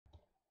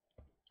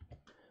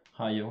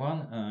Hi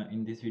everyone,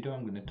 in this video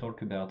I'm going to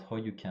talk about how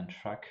you can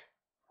track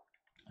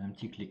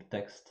empty click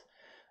text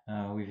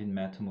within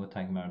Matomo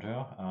Tag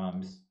Manager.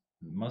 It's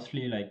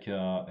mostly like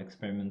an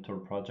experimental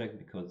project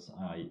because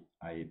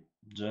I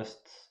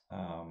just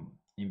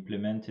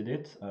implemented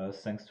it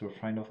thanks to a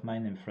friend of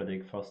mine named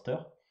Frederick Foster.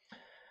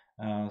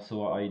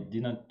 So I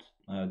did not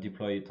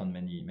deploy it on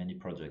many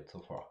projects so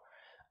far.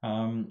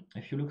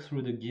 If you look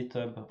through the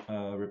GitHub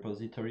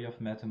repository of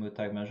Matomo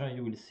Tag Manager,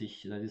 you will see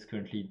that it's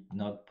currently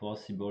not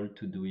possible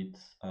to do it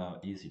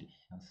easily.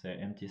 And say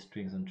empty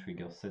strings and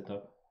trigger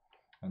setup,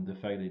 and the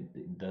fact that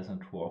it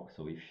doesn't work.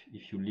 So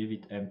if you leave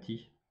it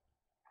empty,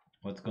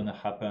 what's gonna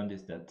happen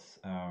is that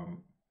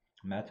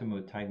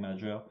Matomo Tag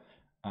Manager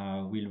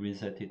will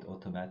reset it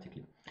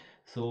automatically.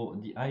 So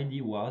the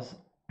idea was,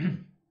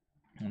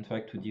 in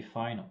fact, to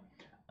define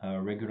a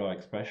regular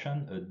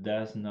expression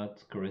does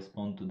not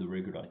correspond to the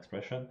regular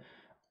expression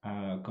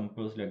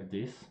composed like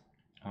this.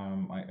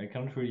 I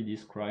can't really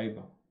describe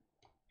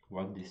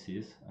what this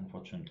is,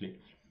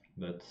 unfortunately,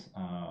 but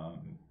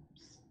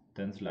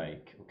stands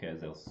like, okay,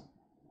 there's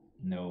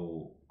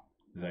no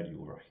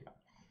value over here.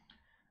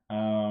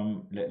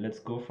 Let's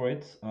go for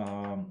it.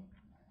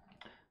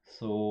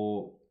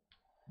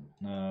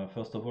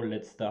 First of all,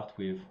 let's start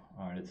with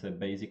let's say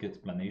basic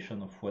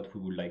explanation of what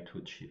we would like to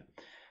achieve.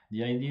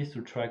 The idea is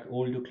to track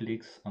all the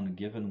clicks on a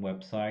given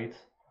website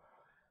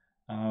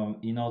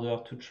in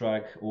order to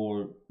track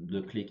all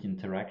the click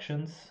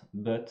interactions,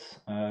 but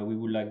we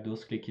would like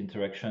those click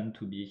interactions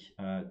to be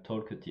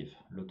talkative,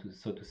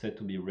 so to say,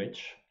 to be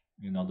rich,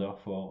 in order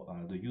for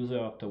the user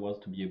afterwards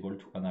to be able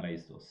to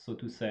analyze those. So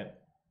to say,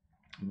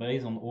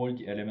 based on all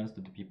the elements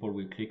that the people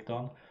will click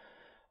on,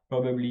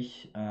 probably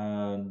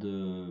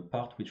the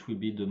part which will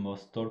be the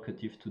most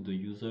talkative to the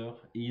user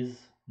is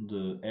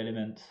the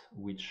elements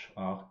which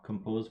are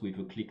composed with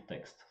a click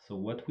text. So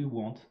what we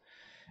want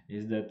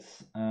is that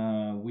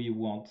we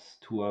want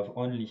to have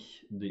only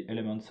the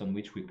elements on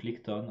which we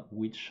clicked on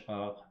which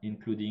are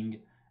including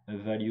a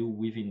value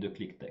within the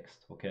click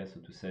text. Okay, so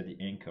to say the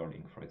anchor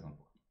link, for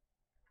example.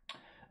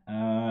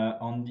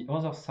 On the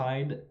other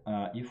side,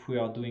 if we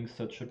are doing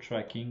such a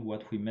tracking,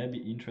 what we may be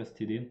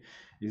interested in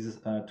is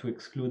to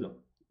exclude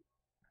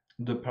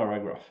the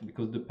paragraph,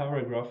 because the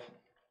paragraph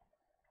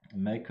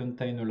may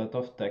contain a lot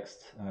of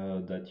text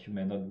that you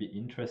may not be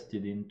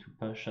interested in to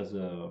push as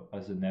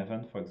an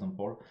event, for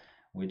example,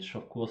 which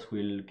of course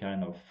will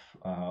kind of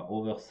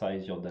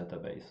oversize your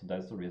database. So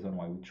that's the reason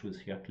why we choose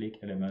here click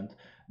element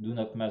do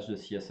not match the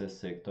CSS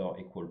selector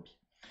equal p,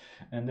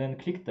 and then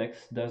click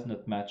text does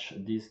not match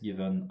this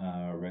given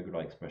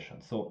regular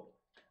expression. So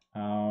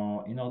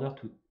in order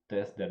to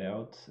test that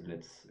out,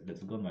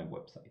 let's go on my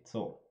website.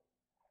 So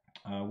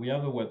we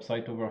have a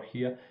website over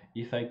here.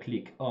 If I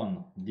click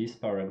on this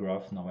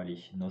paragraph,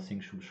 normally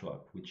nothing should show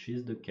up, which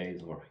is the case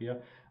over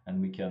here,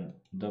 and we can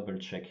double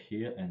check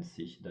here and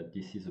see that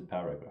this is a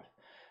paragraph.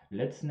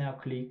 Let's now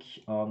click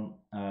on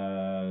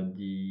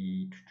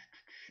the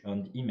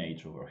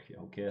image over here.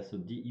 Okay, so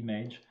the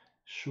image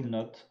should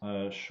not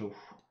show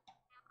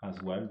as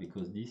well,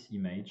 because this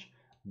image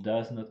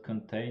does not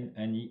contain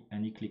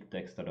any click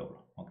text at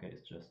all. Okay,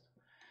 it's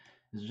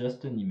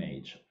just an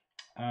image.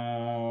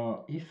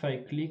 If I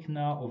click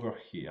now over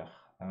here,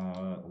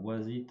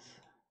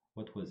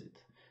 what was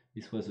it?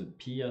 This was a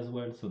P as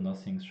well, so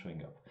nothing's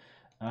showing up.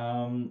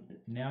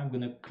 Now I'm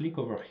gonna click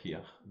over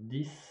here.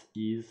 This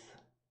is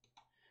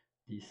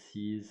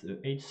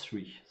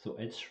H3, so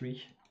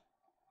H3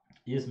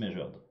 is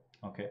measured,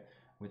 okay,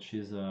 which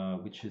is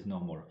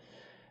normal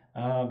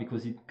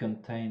because it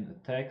contains a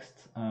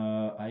text.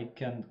 I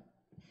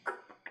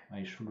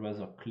should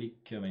rather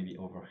click maybe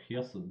over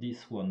here, so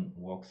this one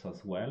works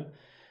as well.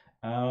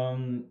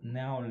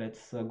 Now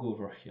let's go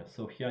over here.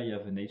 So here you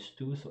have an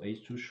H2, so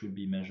H2 should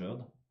be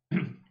measured.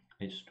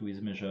 H2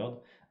 is measured.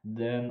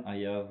 Then I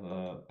have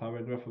a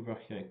paragraph over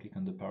here. I click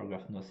on the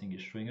paragraph, nothing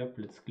is showing up.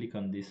 Let's click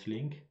on this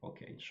link.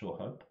 Okay, it shows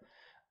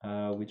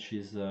up, which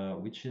is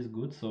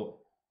good. So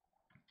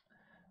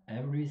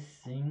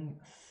everything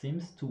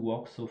seems to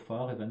work so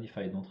far, even if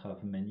I don't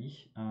have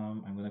many.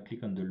 I'm gonna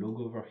click on the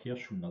logo over here.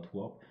 Should not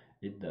work.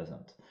 It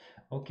doesn't.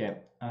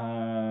 Okay,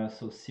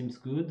 so seems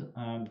good.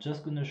 I'm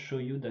just gonna show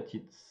you that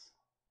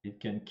it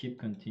can keep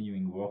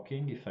continuing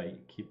working if I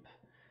keep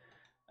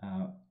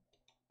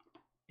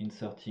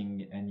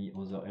inserting any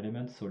other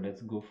elements. So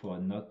let's go for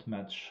a not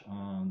match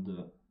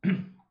the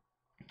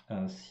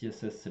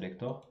CSS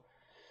selector.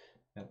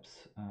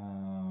 Oops,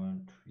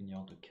 in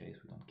other case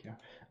we don't care.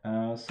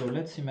 So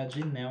let's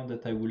imagine now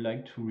that I would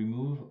like to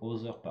remove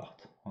other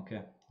part.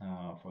 Okay,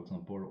 for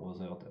example,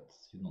 other that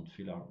you don't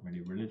feel are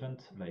really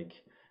relevant,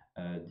 like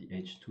the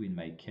H2 in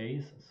my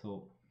case.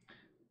 So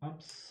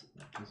oops,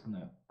 I'm just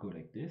gonna go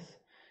like this.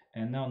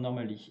 And now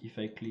normally if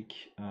I click,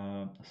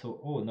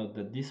 note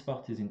that this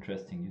part is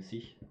interesting. You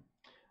see,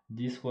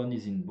 this one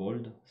is in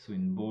bold, so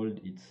in bold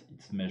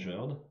it's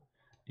measured.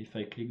 If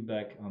I click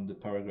back on the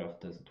paragraph,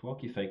 doesn't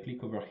work. If I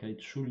click over here,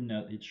 it should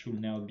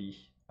now be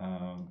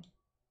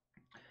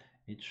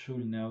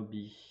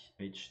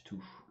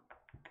H2.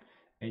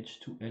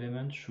 H2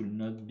 element should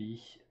not be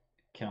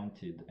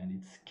counted, and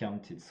it's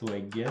counted. So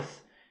I guess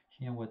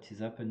here what is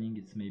happening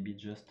is maybe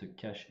just a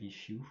cache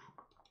issue.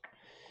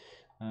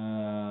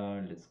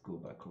 Let's go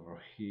back over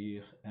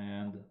here,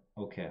 and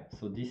okay,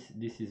 so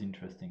this is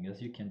interesting.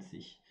 As you can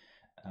see,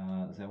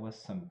 there was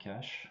some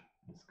cache.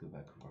 Let's go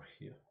back over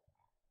here.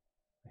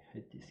 I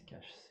hate this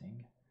cache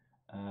thing.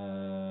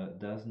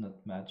 Does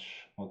not match.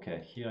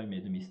 Okay, here I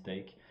made a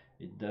mistake.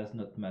 It does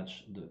not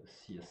match the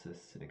CSS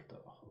selector.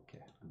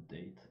 Okay,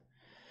 update.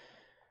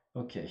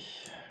 Okay,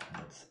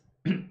 let's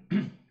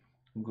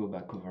go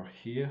back over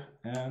here,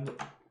 and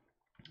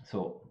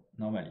so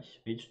normally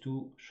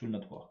H2 should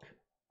not work,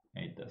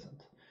 and it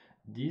doesn't.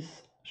 This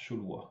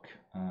should work.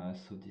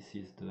 So this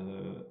is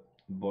the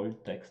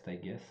bold text, I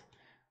guess.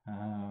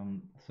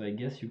 So I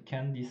guess you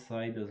can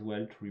decide as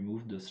well to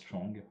remove the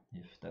strong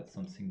if that's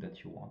something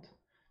that you want.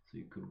 So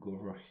you could go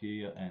over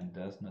here and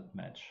does not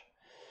match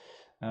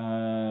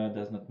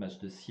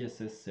the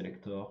CSS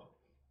selector,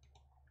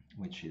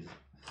 which is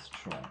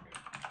strong.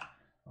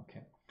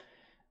 Okay,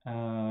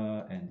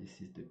 and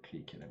this is the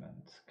click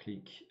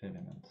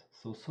element.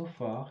 So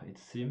far it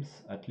seems,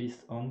 at least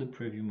on the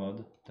preview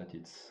mode, that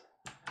it's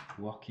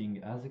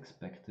working as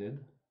expected.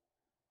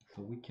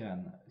 So we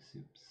can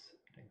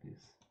like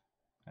this.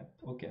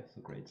 Okay,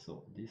 so great.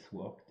 So this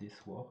work.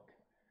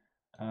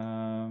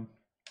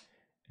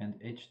 And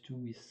H2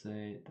 we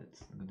say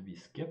that's going to be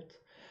skipped,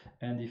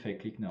 and if I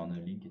click now on a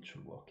link, it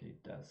should work.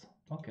 It does.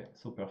 Okay,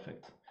 so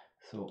perfect.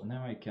 So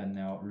now I can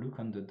now look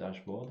on the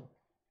dashboard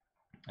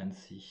and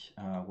see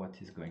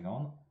what is going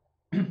on.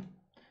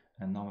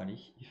 And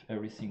normally, if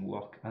everything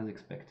works as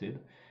expected,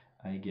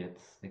 I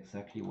get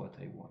exactly what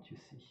I want. You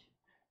see,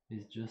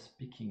 it's just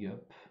picking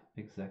up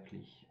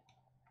exactly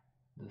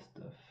the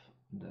stuff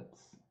that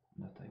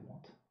I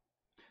want.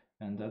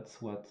 And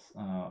that's what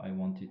I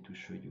wanted to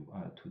show you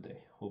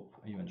today.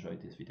 Hope you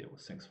enjoyed this video.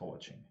 Thanks for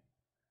watching.